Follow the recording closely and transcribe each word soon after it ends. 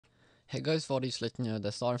Hey guys, for this let you know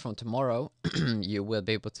that starting from tomorrow, you will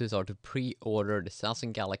be able to start to pre-order the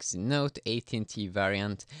Samsung Galaxy Note AT&T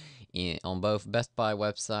variant on both Best Buy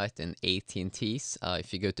website and AT&T's.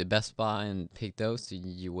 If you go to Best Buy and pick those,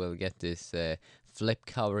 you will get this flip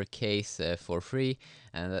cover case for free,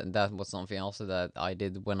 and that was something also that I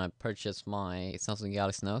did when I purchased my Samsung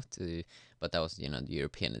Galaxy Note. But that was the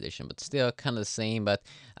European edition, but still kind of the same. But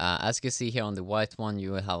as you can see here on the white one,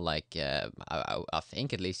 you will have like I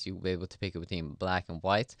think at least you'll be able to pick it between black and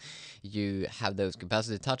white. You have those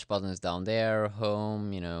capacitive touch buttons down there,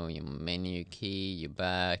 home, your menu key, your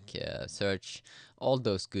back, search, all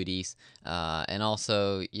those goodies. And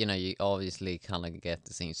also, you obviously kind of get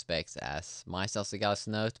the same specs as my Samsung Galaxy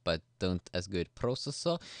Note, but don't as good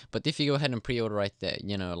processor. But if you go ahead and pre-order right there,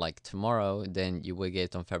 like tomorrow, then you will get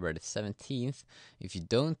it on February the 17th. If you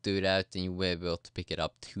don't do that, then you will be able to pick it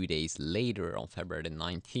up 2 days later on February the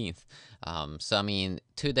 19th. So I mean,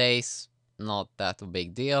 2 days, not that a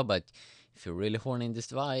big deal, but if you're really horny in this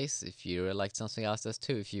device, if you really like something else as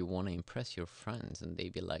too, if you want to impress your friends and they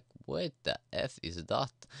be like, what the F is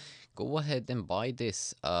that? Go ahead and buy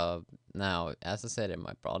this. Now, as I said,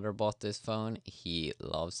 my brother bought this phone. He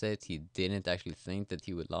loves it. He didn't actually think that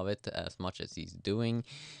he would love it as much as he's doing.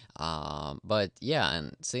 But yeah,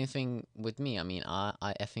 and same thing with me. I mean,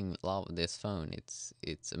 I effing love this phone.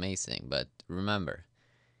 It's amazing. But remember,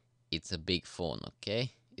 it's a big phone,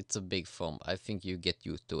 okay? It's a big phone. I think you get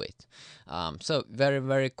used to it. So very,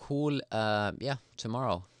 very cool. Yeah,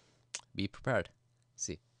 tomorrow. Be prepared.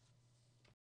 See.